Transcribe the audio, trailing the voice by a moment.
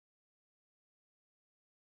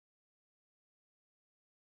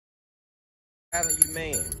You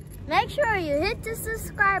man. Make sure you hit the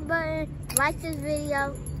subscribe button, like this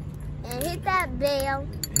video, and hit that bell.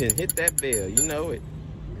 Hit that bell, you know it.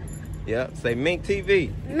 Yep, say Mink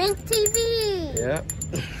TV. Mink TV. Yep.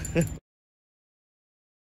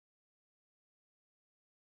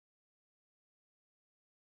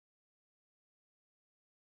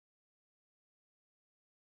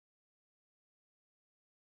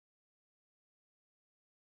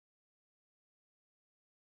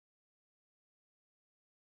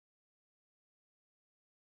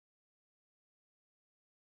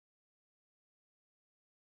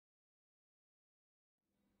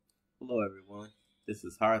 Hello everyone, this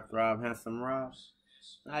is Heartthrob Handsome Rob.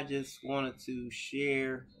 I just wanted to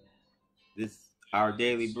share our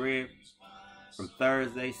daily bread from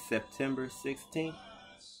Thursday, September 16th,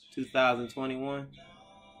 2021.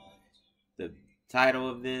 The title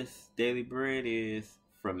of this daily bread is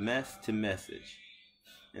From Mess to Message.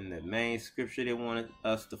 And the main scripture they wanted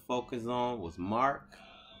us to focus on was Mark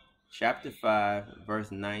chapter 5,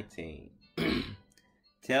 verse 19.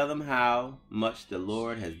 Tell them how much the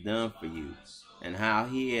Lord has done for you and how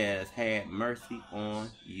he has had mercy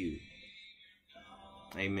on you.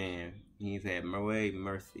 Amen. He's had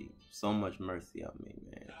mercy, so much mercy on me,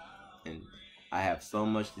 man. And I have so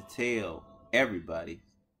much to tell everybody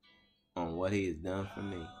on what he has done for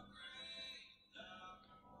me.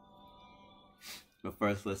 But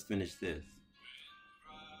first, let's finish this.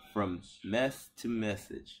 From mess to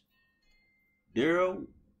message. Daryl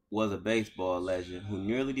was a baseball legend who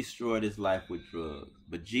nearly destroyed his life with drugs,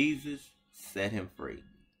 but Jesus set him free.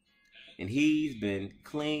 And he's been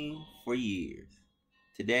clean for years.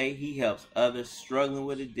 Today, he helps others struggling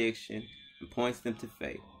with addiction and points them to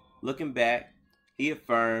faith. Looking back, he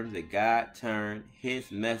affirms that God turned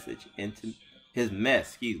his mess into a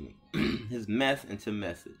message. And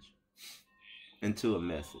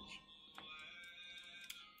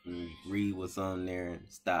read what's on there and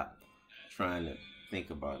stop trying to think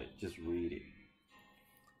about it. Just read it.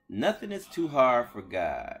 Nothing is too hard for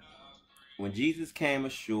God. When Jesus came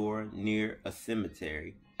ashore near a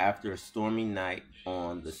cemetery after a stormy night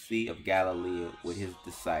on the Sea of Galilee with his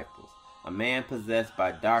disciples, a man possessed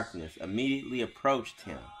by darkness immediately approached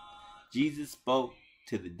him. Jesus spoke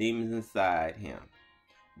to the demons inside him,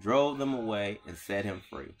 drove them away, and set him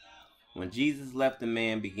free. When Jesus left, the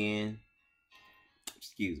man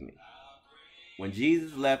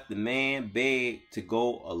begged to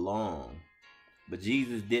go along, but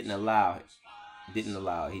Jesus didn't allow it. He didn't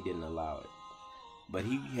allow it. But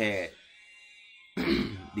he had,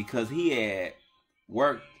 because he had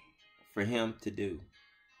work for him to do.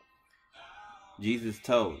 Jesus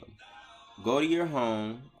told him, go to your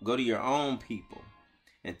own people,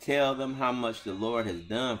 and tell them how much the Lord has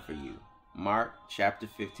done for you. Mark chapter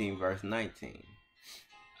 15, verse 19.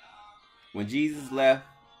 When Jesus left,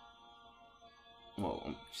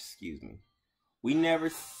 we never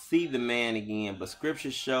see the man again, but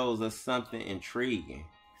scripture shows us something intriguing.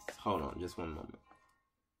 Hold on, just one moment.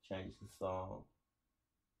 Change the song.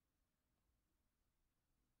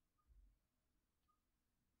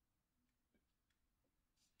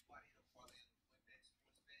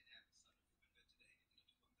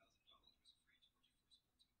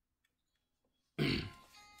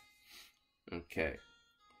 Okay.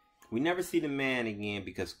 We never see the man again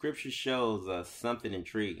because scripture shows us something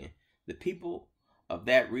intriguing. The people of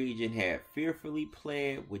that region had fearfully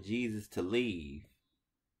pled with Jesus to leave.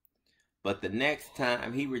 But the next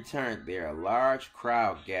time he returned there, a large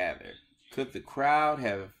crowd gathered. Could the crowd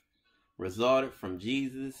have resulted from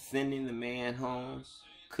Jesus sending the man home?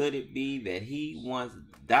 Could it be that he, once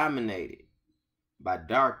dominated by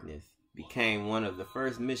darkness, became one of the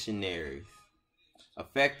first missionaries,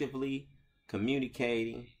 effectively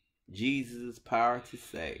communicating Jesus' power to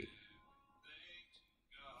save?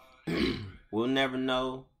 We'll never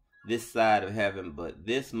know this side of heaven, but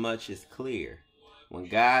this much is clear. When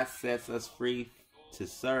God sets us free to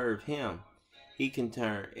serve him, he can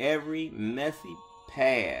turn every messy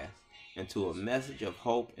past into a message of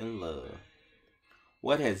hope and love.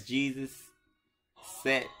 What has Jesus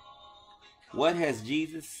set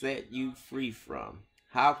you free from?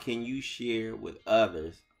 How can you share with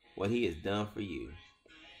others what he has done for you?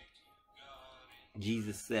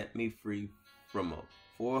 Jesus set me free from a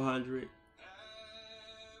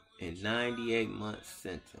 498-month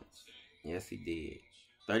sentence. Yes, he did.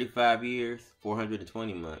 35 years,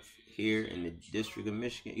 420 months here in the District of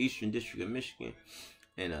Michigan, Eastern District of Michigan,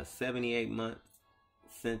 and a 78-month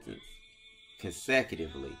sentence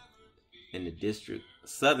consecutively in the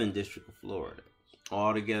Southern District of Florida.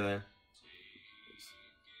 Altogether,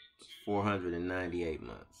 498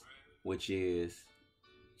 months, which is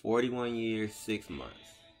 41 years, 6 months.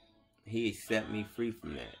 He set me free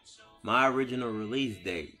from that. My original release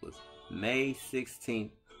date was May 16th,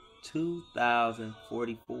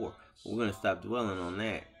 2044. We're going to stop dwelling on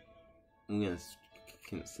that. We're going to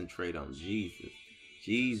concentrate on Jesus.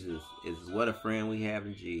 Jesus is what a friend we have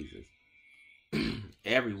in Jesus.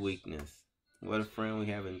 Every weakness, what a friend we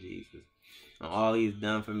have in Jesus. And all he's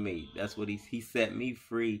done for me, that's what he set me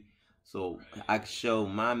free so I could show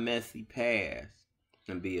my messy past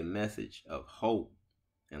and be a message of hope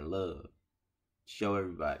and love. Show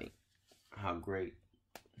everybody how great.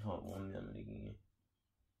 Hold on 1 minute again.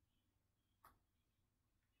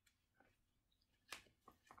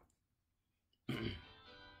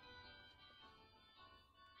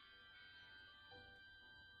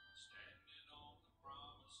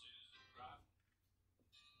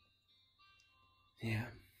 Yeah.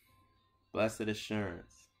 Blessed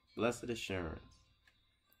assurance. Blessed assurance.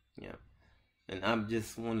 Yeah. And I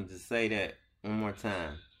just wanted to say that one more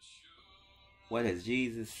time. What has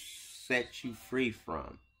Jesus set you free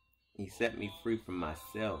from? He set me free from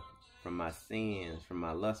myself, from my sins, from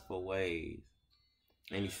my lustful ways.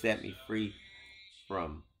 And he set me free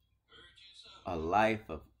from a life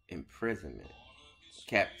of imprisonment,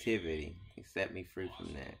 captivity. He set me free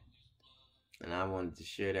from that. And I wanted to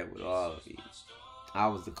share that with all of you. I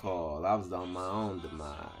was the cause. I was on my own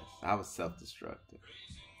demise. I was self-destructive.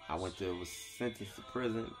 I was sentenced to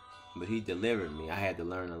prison, but he delivered me. I had to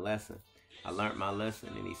learn a lesson. I learned my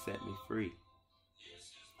lesson and he set me free.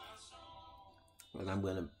 And I'm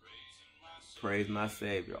going to praise my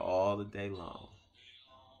Savior all the day long.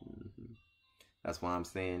 That's why I'm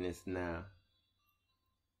saying this now.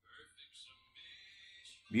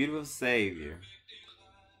 Beautiful Savior,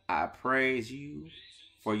 I praise you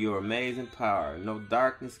for your amazing power. No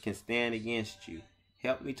darkness can stand against you.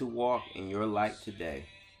 Help me to walk in your light today.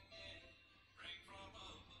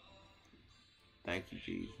 Thank you,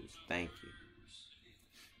 Jesus. Thank you.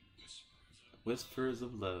 Whispers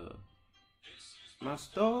of love. My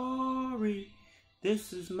story,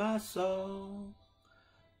 this is my song.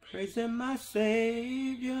 Praising my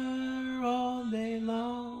Savior all day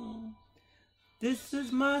long. This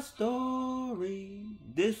is my story,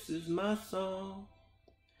 this is my song.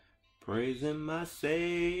 Praising my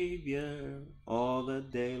Savior all the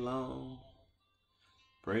day long.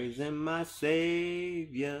 Praising my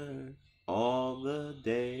Savior all the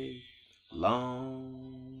day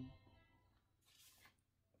long.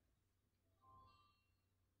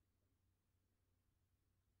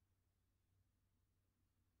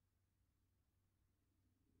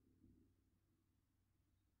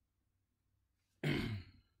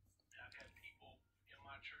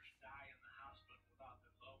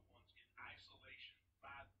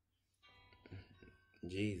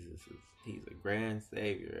 Jesus he's a grand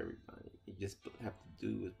Savior, everybody. You just have to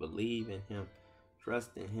do is believe in him,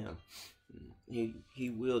 trust in him. He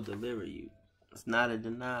will deliver you. It's not a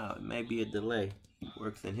denial. It may be a delay. He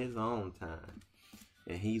works in his own time.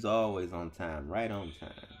 And he's always on time, right on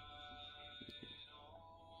time.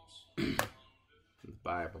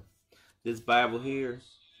 Bible. This Bible here,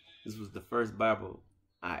 this was the first Bible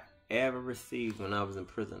I ever received when I was in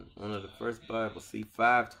prison. One of the first Bibles. See,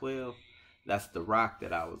 512, that's the rock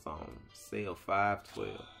that I was on. Cell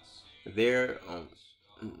 512. There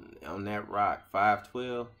on that rock,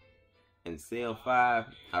 512, and cell 5,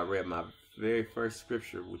 I read my very first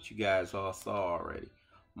scripture, which you guys all saw already.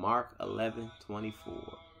 Mark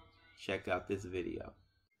 11:24. Check out this video.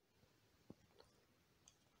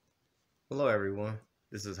 Hello everyone,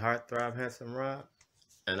 this is Heartthrob Handsome Rob,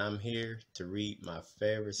 and I'm here to read my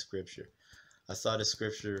favorite scripture. I saw the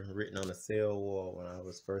scripture written on the cell wall when I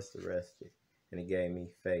was first arrested, and it gave me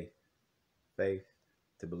faith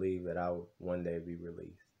to believe that I would one day be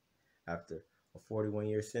released. After a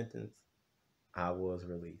 41-year sentence, I was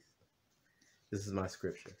released. This is my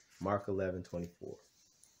scripture, Mark 11:24.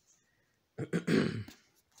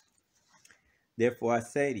 Therefore I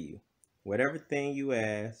say to you, whatever thing you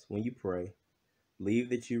ask when you pray,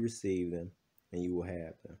 believe that you receive them, and you will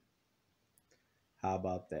have them. How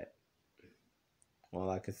about that?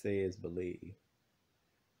 All I can say is believe.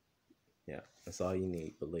 Yeah, that's all you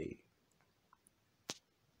need, believe.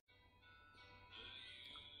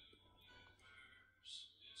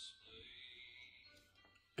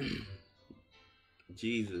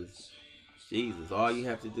 Jesus, all you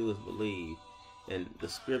have to do is believe. And the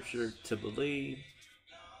scripture to believe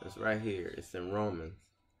is right here. It's in Romans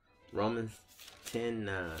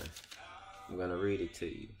 10:9. I'm going to read it to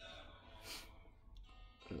you.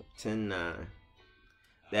 10:9.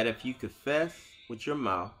 That if you confess with your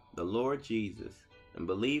mouth the Lord Jesus and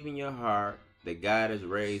believe in your heart that God has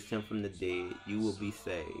raised him from the dead, you will be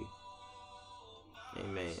saved.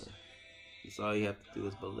 Amen. That's all you have to do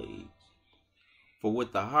is believe. For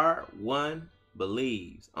with the heart one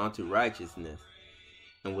believes unto righteousness,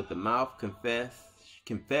 and with the mouth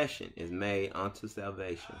confession is made unto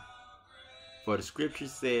salvation. For the scripture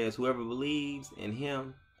says, whoever believes in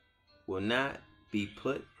him will not be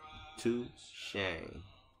put to shame.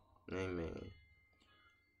 Amen.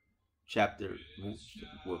 Chapter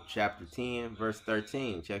 10, verse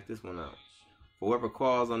 13. Check this one out. For whoever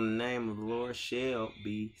calls on the name of the Lord shall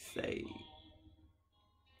be saved.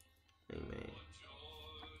 Amen.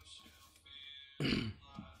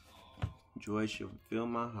 Joy shall fill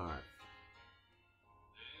my heart.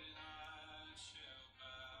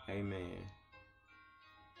 Amen.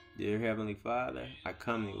 Dear Heavenly Father, I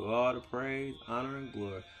come to you with all the praise, honor, and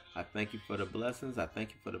glory. I thank you for the blessings. I thank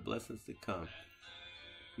you for the blessings to come.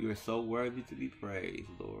 You are so worthy to be praised,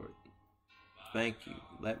 Lord. Thank you.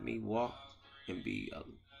 Let me walk and be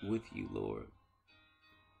with you, Lord.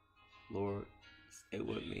 Lord, stay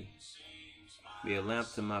with me. Be a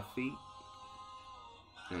lamp to my feet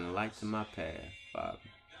and a light to my path, Father.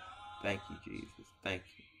 Thank you, Jesus. Thank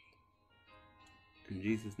you. In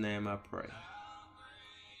Jesus' name I pray.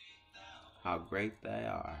 How great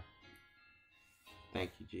thou art.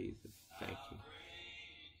 Thank you, Jesus. Thank you.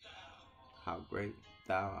 How great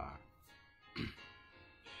thou art.